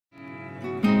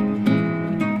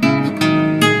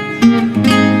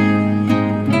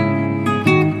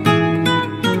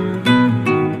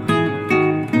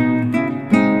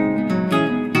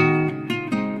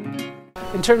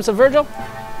terms of Virgil,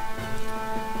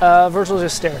 Virgil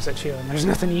just stares at you, and there's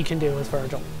nothing you can do with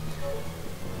Virgil.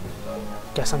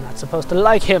 Guess I'm not supposed to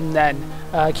like him then.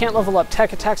 Can't level up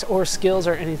tech attacks or skills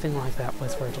or anything like that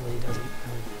with Virgil. He doesn't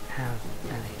really have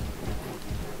any.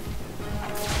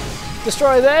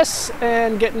 Destroy this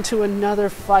and get into another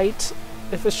fight.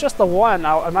 If it's just the one,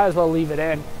 I might as well leave it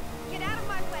in. Get out of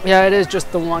my way. Yeah, it is just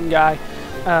the one guy.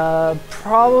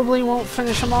 Probably won't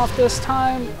finish him off this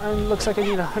time. Looks like I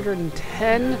need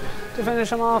 110 to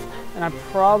finish him off, and I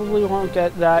probably won't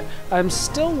get that. I'm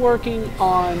still working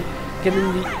on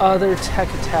getting the other tech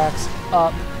attacks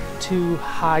up to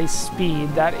high speed.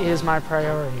 That is my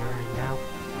priority right now.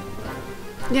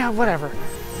 Yeah, whatever.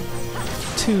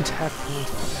 2 tech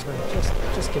points,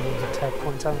 whatever. Just give me the tech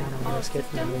points. I don't want to risk it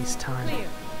and waste time.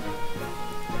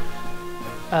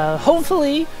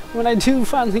 Hopefully, when I do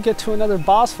finally get to another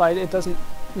boss fight, it doesn't,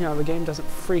 you know, the game doesn't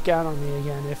freak out on me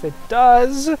again. If it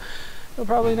does, you'll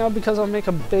probably know because I'll make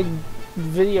a big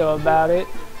video about it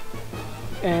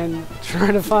and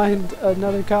try to find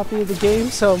another copy of the game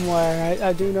somewhere.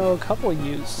 I do know a couple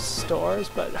used stores,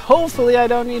 but hopefully I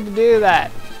don't need to do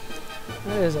that.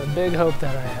 That is a big hope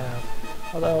that I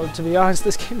have. Although, to be honest,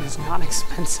 this game is not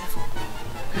expensive.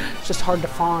 It's just hard to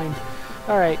find.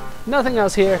 Alright, nothing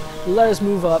else here. Let us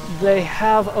move up. They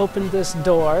have opened this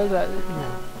door. That, you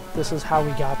know, this is how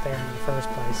we got there in the first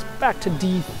place. Back to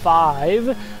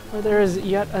D5, where there is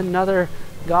yet another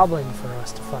goblin for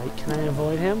us to fight. Can I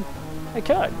avoid him? I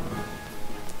could.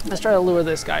 Let's try to lure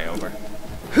this guy over.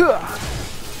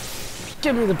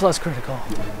 Give me the plus critical.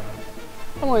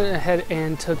 I went ahead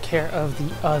and took care of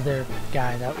the other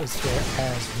guy that was here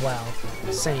as well.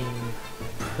 Same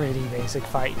pretty basic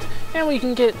fight. And we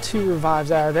can get 2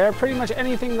 revives out of there. Pretty much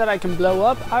anything that I can blow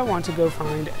up, I want to go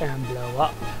find and blow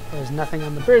up. There's nothing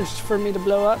on the bridge for me to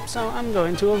blow up, so I'm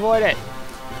going to avoid it.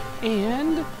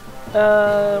 And,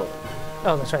 oh,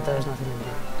 that's right, there's nothing in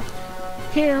here.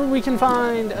 Here we can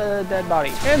find a dead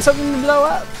body and something to blow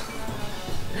up.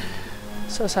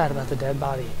 So sad about the dead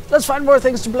body. Let's find more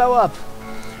things to blow up.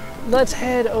 Let's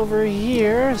head over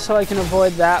here so I can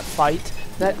avoid that fight.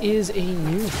 That is a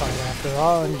new fight after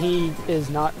all, and he is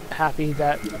not happy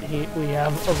that we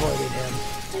have avoided him.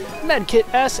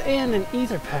 Medkit S and an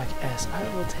Ether Pack S.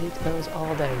 I will take those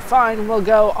all day. Fine, we'll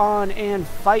go on and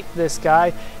fight this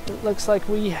guy. It looks like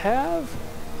we have...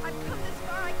 I've come this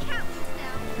far, I can't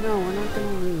lose now. No, we're not going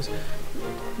to lose.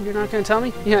 You're not going to tell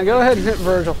me? Yeah, go ahead and hit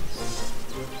Virgil.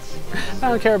 I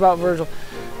don't care about Virgil.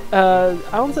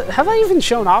 Have I even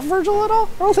shown off Virgil at all?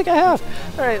 I don't think I have.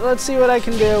 Alright, let's see what I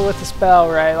can do with the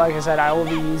spell right. Like I said, I will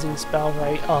be using spell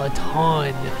right a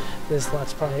ton. This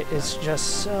Let's Play is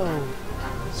just so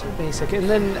basic. And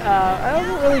then, I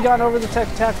haven't really gone over the tech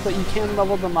attacks, but you can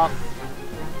level them up.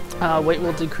 Weight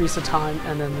will decrease the time,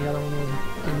 and then the other one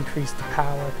will increase the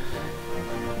power.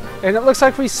 And it looks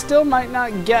like we still might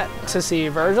not get to see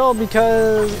Virgil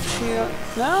because she...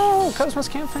 No, KOS-MOS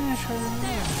can't finish her.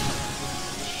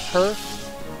 Her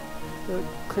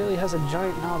clearly has a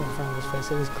giant knob in front of his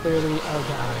face. It is clearly a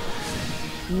guy.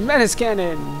 Menace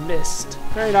Cannon missed.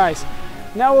 Very nice.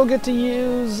 Now we'll get to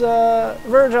use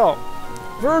Virgil.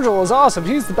 Virgil is awesome.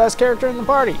 He's the best character in the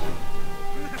party.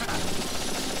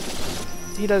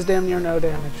 He does damn near no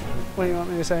damage. What do you want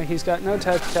me to say? He's got no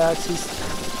tech attacks.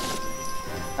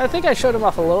 I think I showed him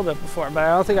off a little bit before, but I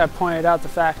don't think I pointed out the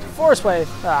fact. Force Wave.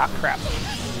 Ah, crap.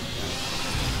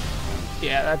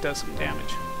 Yeah, that does some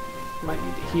damage. Might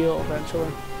need to heal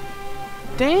eventually.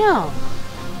 Damn!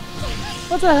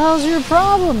 What the hell's your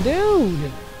problem,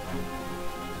 dude?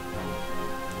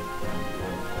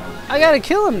 I gotta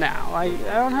kill him now. I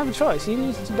don't have a choice. He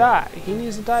needs to die. He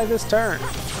needs to die this turn.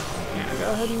 Yeah,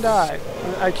 go ahead and die.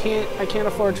 I can't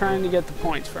afford trying to get the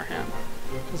points for him.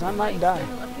 Because I might die.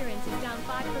 Appearance is down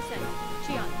 5%.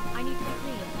 Shion, I need to be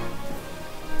clean.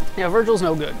 Yeah, Virgil's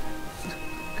no good.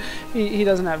 He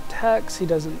doesn't have techs. He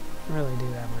doesn't really do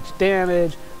that much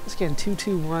damage. Let's get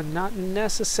 2-2-1. Not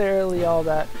necessarily all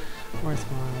that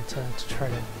worthwhile to try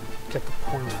to get the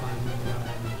points finally.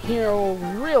 Here,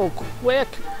 real quick.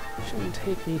 Shouldn't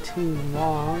take me too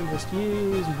long. Just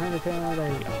use Medica.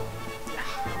 There you go.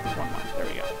 One more. There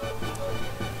we go.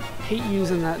 Hate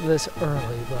using that this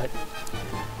early, but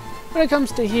when it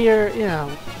comes to here, you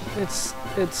know, it's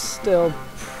still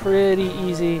pretty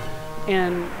easy,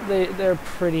 and they're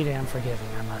pretty damn forgiving,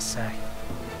 I must say.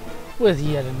 With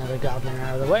yet another goblin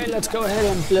out of the way, let's go ahead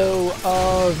and blow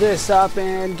all this up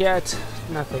and get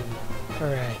nothing.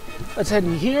 Hooray. Let's head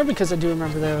in here because I do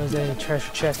remember there was a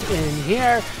treasure chest in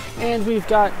here, and we've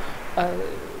got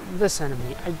this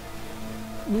enemy. I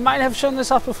might have shown this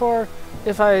off before.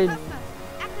 If I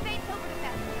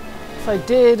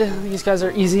did, these guys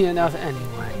are easy enough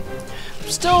anyway.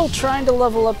 still trying to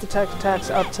level up the tech attacks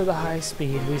up to the high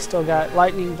speed. We still got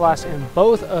Lightning Blast and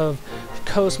both of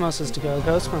KOS-MOSes to go.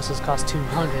 KOS-MOSes cost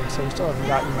 200, so we still haven't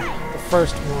gotten the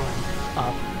first one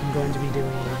up. I'm going to be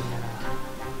doing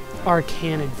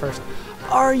Arcannon first.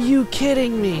 Are you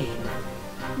kidding me?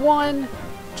 One,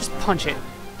 just punch it.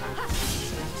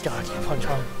 God, you punch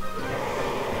hard.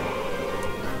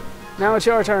 Now it's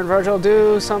your turn, Virgil.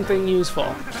 Do something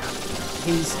useful.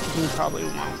 He probably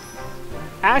won't.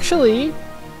 Actually,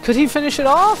 could he finish it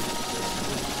off?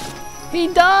 He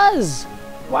does!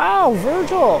 Wow,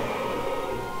 Virgil!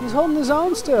 He's holding his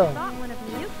own still. I thought one of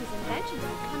Miyuki's inventions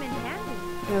would come in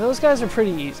handy. Yeah, those guys are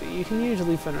pretty easy. You can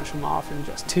usually finish them off in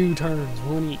just 2 turns,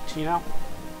 1 each, you know?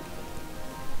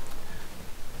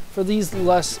 For these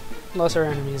lesser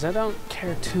enemies, I don't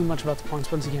care too much about the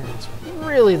points. Once again, it's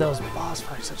really those boss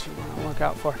fights that you want to look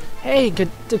out for. Hey,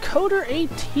 Decoder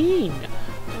 18!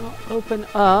 I'll open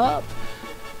up.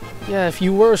 Yeah, if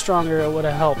you were stronger, it would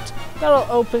have helped. That'll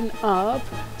open up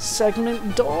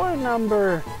segment door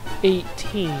number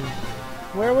 18.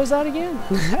 Where was that again?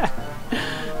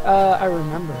 I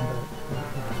remember,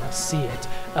 but I see it.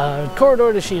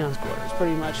 Corridor to Shion's quarters,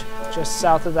 pretty much just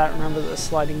south of that. Remember the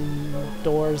sliding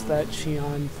doors that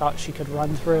Shion thought she could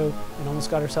run through and almost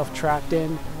got herself trapped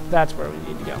in? That's where we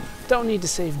need to go. Don't need to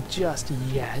save just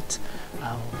yet.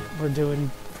 We're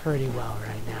doing pretty well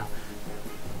right now.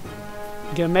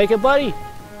 You gonna make it, buddy?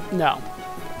 No.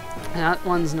 That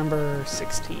one's number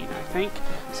 16, I think.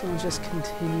 So we'll just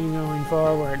continue going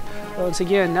forward. Once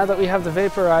again, now that we have the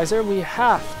vaporizer, we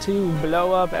have to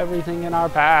blow up everything in our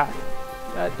path.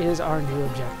 That is our new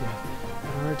objective,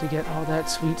 in order to get all that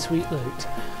sweet, sweet loot.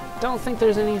 Don't think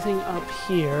there's anything up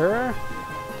here.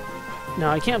 No,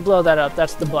 I can't blow that up.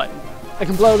 That's the button. I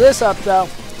can blow this up, though,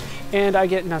 and I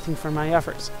get nothing for my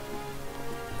efforts.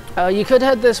 You could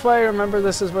head this way. Remember,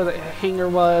 this is where the hangar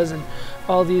was and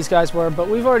all these guys were, but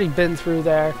we've already been through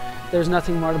there. There's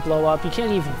nothing more to blow up. You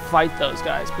can't even fight those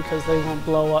guys because they won't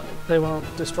blow up. They won't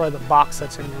destroy the box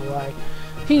that's in your way.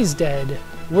 He's dead.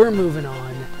 We're moving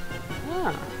on.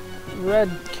 Ah, red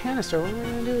canister. What am I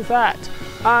going to do with that?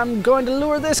 I'm going to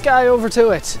lure this guy over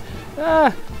to it.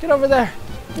 Ah, get over there.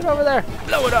 Get over there.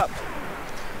 Blow it up.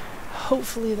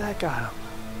 Hopefully that got him.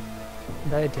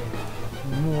 That did.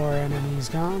 More enemies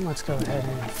gone. Let's go ahead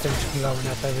and finish blowing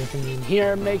up everything in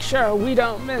here. Make sure we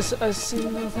don't miss a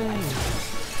single thing.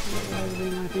 Otherwise we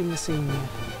might be missing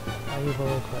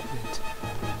valuable equipment.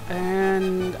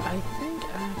 And I think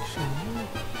actually...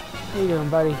 How you doing,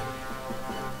 buddy?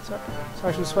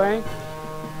 Sergeant Swain?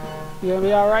 You gonna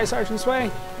be alright, Sergeant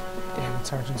Swain? Damn it,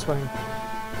 Sergeant Swain.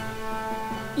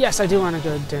 Yes, I do want to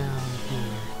go down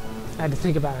here. I had to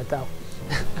think about it, though.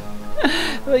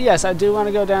 But yes, I do want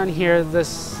to go down here.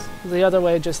 The other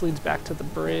way just leads back to the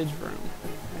bridge room.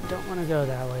 I don't want to go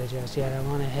that way just yet. I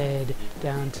want to head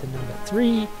down to number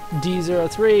 3,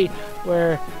 D03,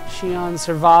 where Shion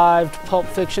survived Pulp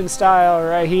Fiction style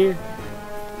right here.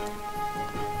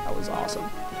 That was awesome.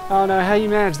 I don't know how you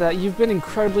managed that. You've been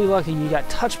incredibly lucky. You got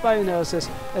touched by a Gnosis.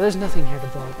 There's nothing here to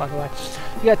blow up, by the way.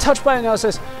 You got touched by a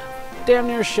Gnosis, damn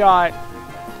near shot,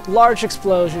 large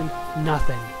explosion,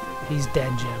 nothing. He's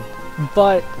dead, Jim.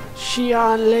 But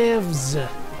Shion lives.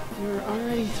 We're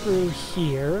already through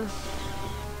here.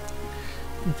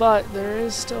 But there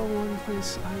is still one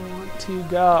place I want to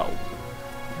go.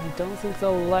 I don't think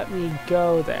they'll let me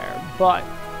go there, but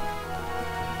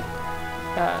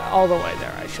all the way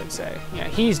there, I should say. Yeah,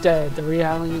 he's dead. The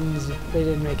Realians, they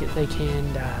didn't make it. They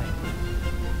can die.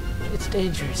 It's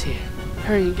dangerous here.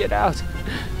 Hurry and get out.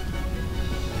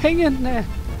 Hang in there.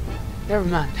 Never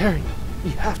mind. Hurry.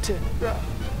 You have to run.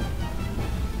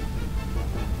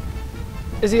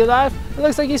 Is he alive? It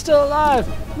looks like he's still alive.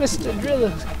 Mr. Driller.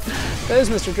 That is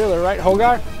Mr. Driller, right,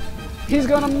 Holgar? He's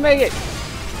gonna make it.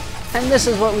 And this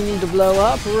is what we need to blow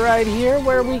up right here,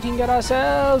 where we can get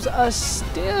ourselves a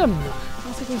stim. I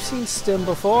don't think we've seen stim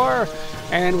before.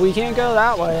 And we can't go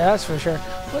that way, that's for sure.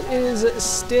 What is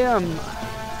stim?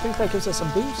 I think that gives us a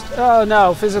boost. Oh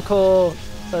no, physical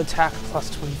attack plus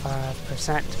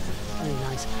 25%. Very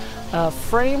nice.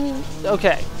 Frame,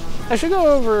 okay. I should go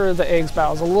over the eggs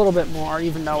battles a little bit more,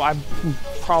 even though I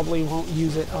probably won't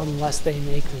use it unless they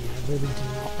make me. I really do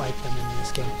not like them in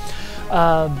this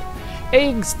game.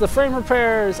 Eggs, the frame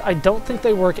repairs, I don't think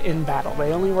they work in battle.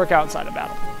 They only work outside of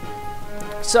battle.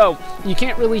 So, you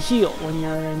can't really heal when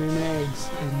you're in an eggs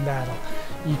in battle.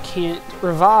 You can't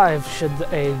revive should the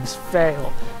eggs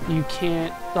fail. You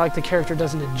can't, like the character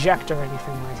doesn't eject or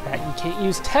anything like that. You can't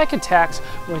use tech attacks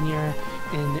when you're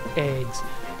in eggs.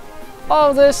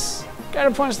 All of this kind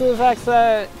of points to the fact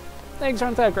that eggs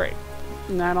aren't that great,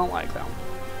 and I don't like them.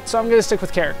 So I'm going to stick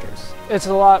with characters. It's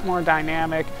a lot more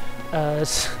dynamic,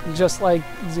 just like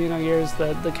Xenogears,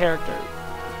 the character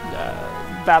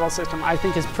battle system I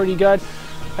think is pretty good.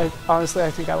 Honestly,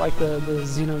 I think I like the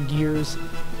Xenogears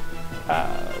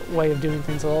way of doing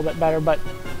things a little bit better, but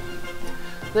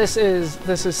this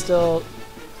is still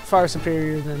far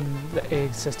superior than the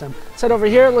egg system. So over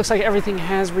here, it looks like everything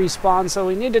has respawned, so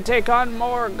we need to take on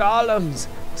more golems.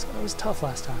 This guy was tough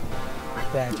last time.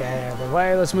 That guy out of the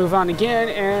way. Let's move on again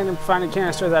and find a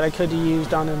canister that I could have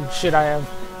used on him should I have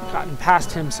gotten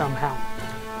past him somehow.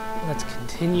 Let's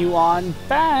continue on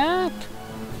back.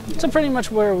 So pretty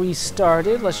much where we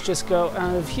started. Let's just go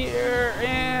out of here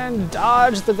and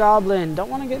dodge the goblin. Don't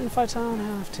want to get in fights. I don't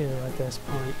have to at this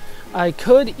point. I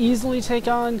could easily take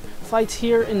on fights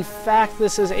here. In fact,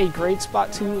 this is a great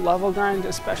spot to level grind,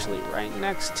 especially right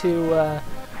next to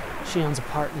Shion's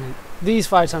apartment. These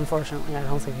fights, unfortunately, I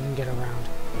don't think you can get around.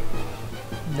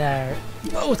 They're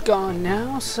both gone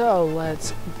now, so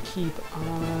let's keep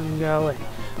on going.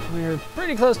 We're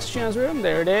pretty close to Shion's room.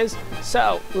 There it is.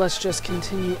 So let's just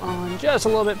continue on just a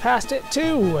little bit past it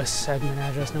to segment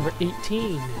address number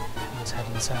 18. Let's head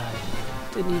inside.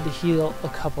 Did need to heal a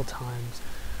couple times,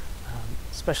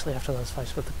 especially after those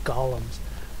fights with the golems.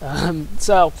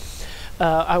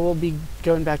 I will be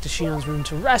going back to Shion's room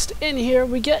to rest. In here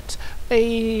we get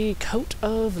a coat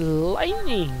of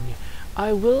lightning.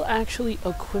 I will actually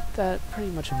equip that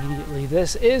pretty much immediately.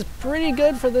 This is pretty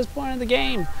good for this point of the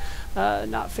game.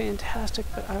 Not fantastic,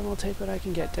 but I will take what I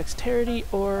can get. Dexterity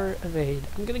or evade.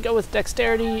 I'm going to go with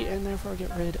dexterity and therefore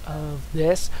get rid of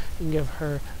this and give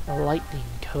her a lightning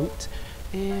coat.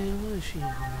 And what is she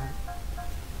on?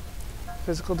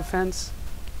 Physical defense.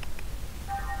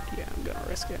 Yeah, I'm going to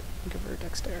risk it. Give her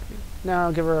dexterity.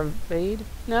 No, give her evade.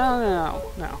 No.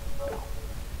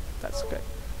 That's good.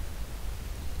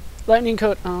 Lightning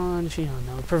coat on Shion.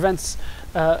 No, it prevents,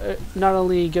 not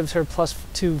only gives her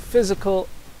 +2 physical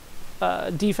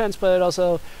defense, but it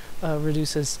also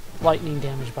reduces lightning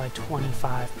damage by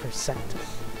 25%.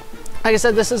 Like I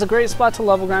said, this is a great spot to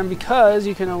level grind because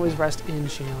you can always rest in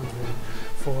Shion's room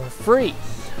for free.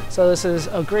 So this is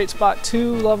a great spot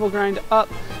to level grind up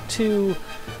to,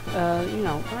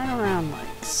 right around like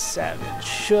 7.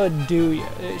 Should do you.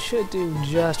 It should do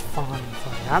just fine for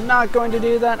you. I'm not going to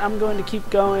do that. I'm going to keep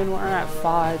going. We're at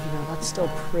 5. That's still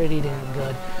pretty damn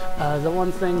good. The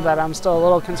one thing that I'm still a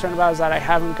little concerned about is that I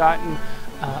haven't gotten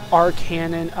our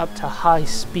cannon up to high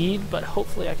speed, but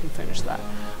hopefully I can finish that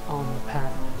on the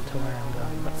path to where I'm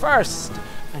going. But first,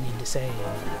 I need to save.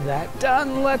 That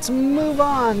done, let's move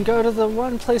on. Go to the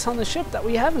one place on the ship that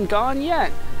we haven't gone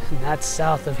yet, and that's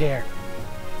south of here.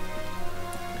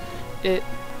 It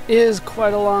is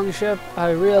quite a long ship.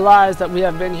 I realize that we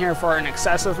have been here for an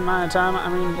excessive amount of time. I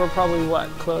mean, we're probably,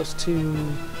 close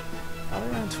to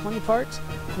probably around 20 parts?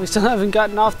 We still haven't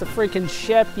gotten off the freaking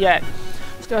ship yet.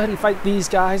 Let's go ahead and fight these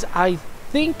guys. I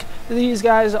think these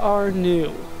guys are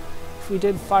new. If we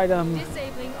did fight them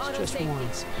just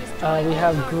once. We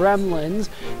have gremlins.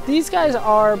 These guys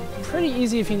are pretty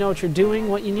easy if you know what you're doing.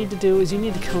 What you need to do is you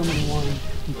need to kill them in one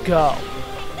go.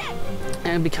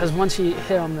 And because once you hit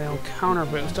them, they'll counter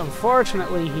boost.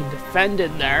 Unfortunately, he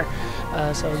defended there.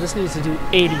 So this needs to do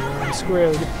 80 or I'm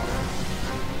screwed.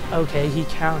 Okay, he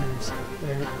counters.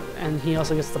 And he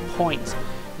also gets the points.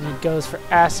 And he goes for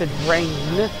acid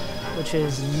rain, which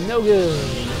is no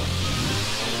good.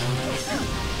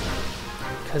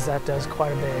 Because that does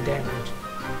quite a bit of damage.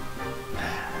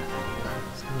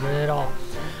 It's not good at all.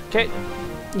 Okay,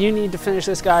 you need to finish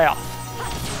this guy off.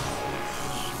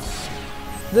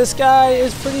 This guy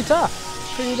is pretty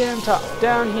tough. Pretty damn tough.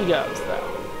 Down he goes,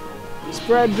 though.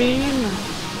 Spread beam.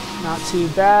 Not too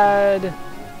bad.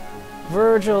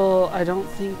 Virgil, I don't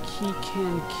think he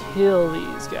can kill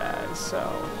these guys, so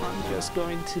I'm just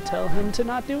going to tell him to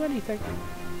not do anything.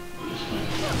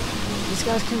 These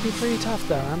guys can be pretty tough,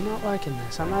 though. I'm not liking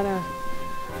this. I'm not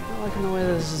liking the way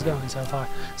this is going so far.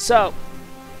 So,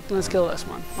 let's kill this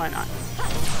one. Why not?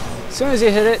 As soon as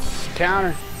you hit it,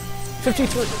 counter.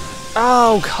 53.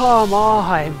 Oh, come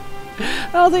on. I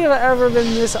don't think I've ever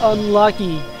been this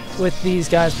unlucky with these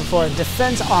guys before.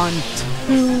 Defense on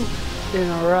 2 in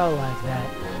a row like that.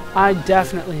 I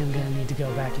definitely am going to need to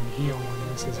go back and heal when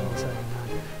this is all said and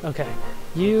done. Okay,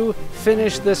 you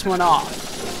finish this one off.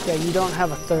 Yeah, you don't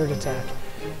have a third attack.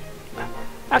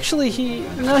 Actually, he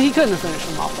couldn't have finished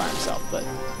him off by himself, but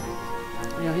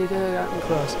he could have gotten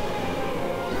close.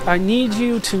 I need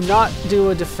you to not do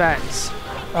a defense.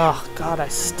 Oh god, I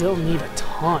still need a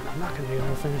ton. I'm not going to be able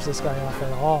to finish this guy off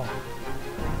at all.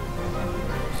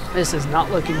 This is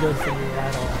not looking good for me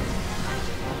at all.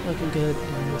 Looking good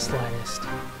in the slightest.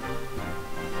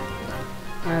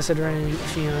 Acid Rain,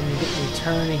 Shion, you get your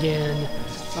turn again.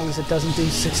 As long as it doesn't do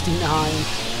 69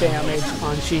 damage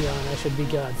on Shion, I should be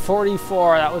good.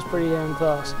 44, that was pretty damn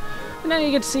close. And then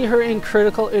you get to see her in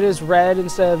critical. It is red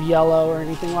instead of yellow or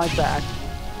anything like that.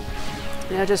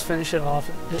 Yeah, just finish it off.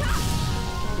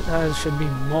 That should be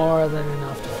more than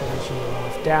enough to finish it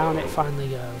off. Down it finally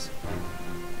goes.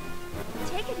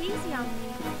 Take it easy on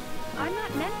me. I'm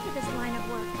not meant for this line of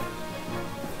work.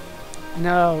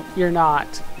 No, you're not.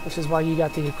 Which is why you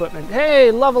got the equipment. Hey,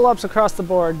 level ups across the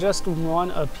board. Just one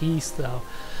apiece, though,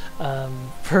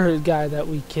 per guy that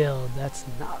we killed. That's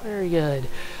not very good.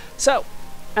 So,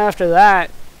 after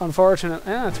that,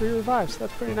 unfortunately, 3 revives.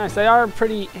 That's pretty nice. They are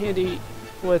pretty handy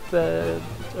with the,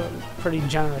 pretty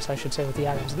generous, I should say, with the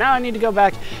items. Now I need to go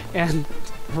back and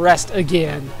rest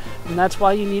again. And that's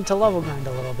why you need to level grind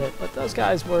a little bit. But those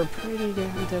guys were pretty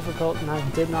damn difficult, and I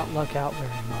did not luck out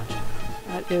very much.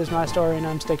 That is my story, and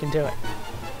I'm sticking to it.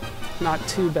 Not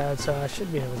too bad, so I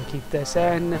should be able to keep this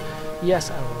in. Yes,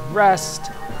 I will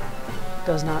rest.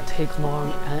 Does not take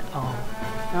long at all.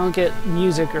 I don't get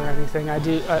music or anything.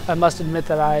 I must admit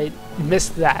that I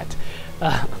missed that.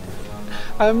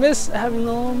 I miss having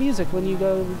the little music when you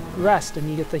go rest and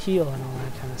you get the heal and all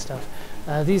that kind of stuff.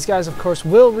 These guys, of course,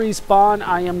 will respawn.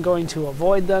 I am going to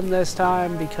avoid them this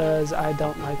time because I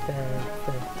don't like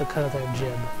the cut of their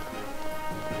jib.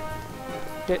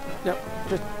 Nope,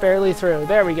 just barely through.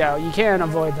 There we go. You can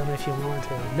avoid them if you want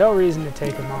to. No reason to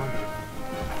take them on.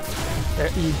 There,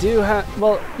 you do have...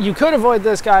 Well, you could avoid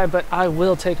this guy, but I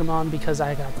will take him on because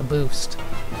I got the boost.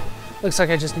 Looks like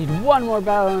I just need one more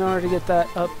battle in order to get that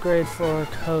upgrade for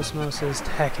KOS-MOS's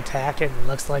tech attack, and it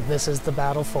looks like this is the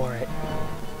battle for it.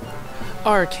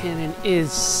 Our cannon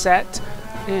is set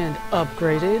and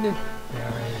upgraded.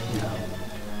 There we go.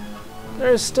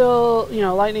 There's still, you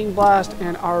know, lightning blast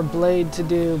and our blade to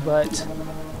do, but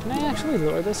can I actually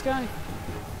lure this guy?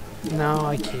 No,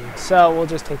 I can't. So we'll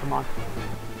just take him on.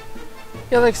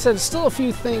 Yeah, like I said, still a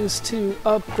few things to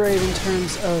upgrade in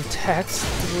terms of techs.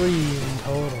 3 in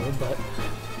total, but...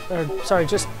 Or, sorry,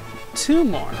 just 2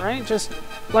 more, right? Just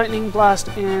lightning blast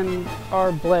and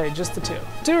our blade, just the 2.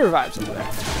 2 revives over there.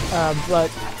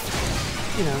 But,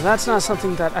 you know, that's not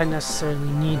something that I necessarily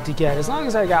need to get. As long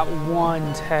as I got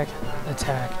 1 tech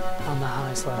attack on the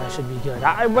high slot, I should be good.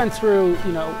 I went through,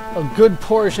 you know, a good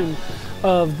portion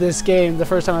of this game the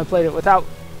first time I played it without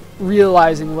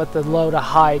realizing what the low to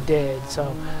high did.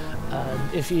 So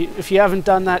if you haven't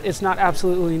done that, it's not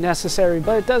absolutely necessary,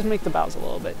 but it does make the battles a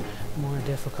little bit more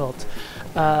difficult.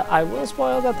 I will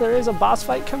spoil that there is a boss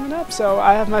fight coming up, so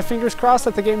I have my fingers crossed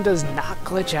that the game does not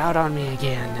glitch out on me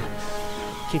again.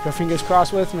 Keep your fingers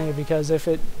crossed with me, because if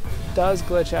it does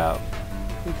glitch out,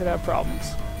 we could have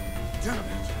problems. Damn it!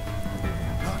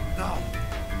 Not now!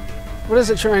 What is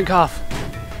it, Shurankov?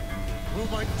 Will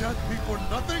my death be for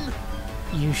nothing?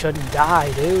 You shouldn't die,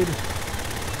 dude.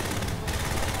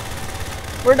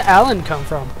 Where'd Alan come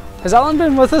from? Has Alan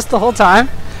been with us the whole time?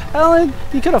 Alan,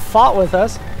 you could have fought with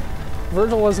us.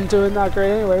 Virgil wasn't doing that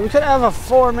great anyway. We could have a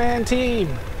 4-man team.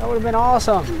 That would have been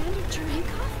awesome. Commander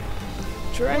Churankov?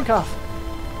 Churankov.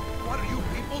 What are you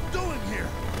people doing here?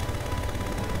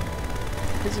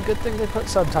 It's a good thing they put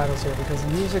subtitles here, because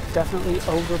the music definitely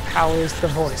overpowers the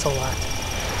voice a lot.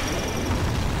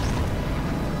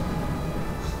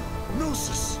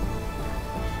 Gnosis!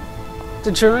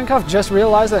 Did Churankov just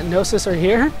realize that Gnosis are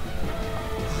here?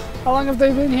 How long have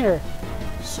they been here?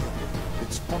 So,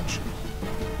 it's functional.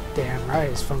 Damn right,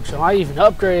 it's functional. I even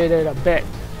upgraded it a bit.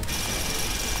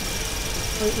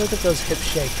 Look at those hips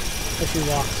shake as she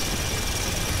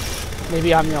walks.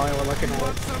 Maybe I'm the only one looking at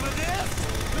Want it. some of this?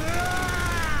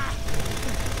 Ah!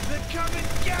 Then come and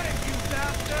get it, you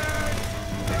bastards!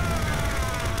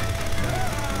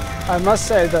 I must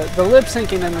say that the lip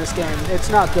syncing in this game, it's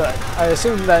not good. I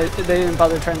assume that they didn't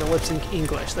bother trying to lip sync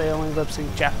English. They only lip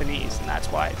sync Japanese, and that's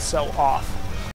why it's so off.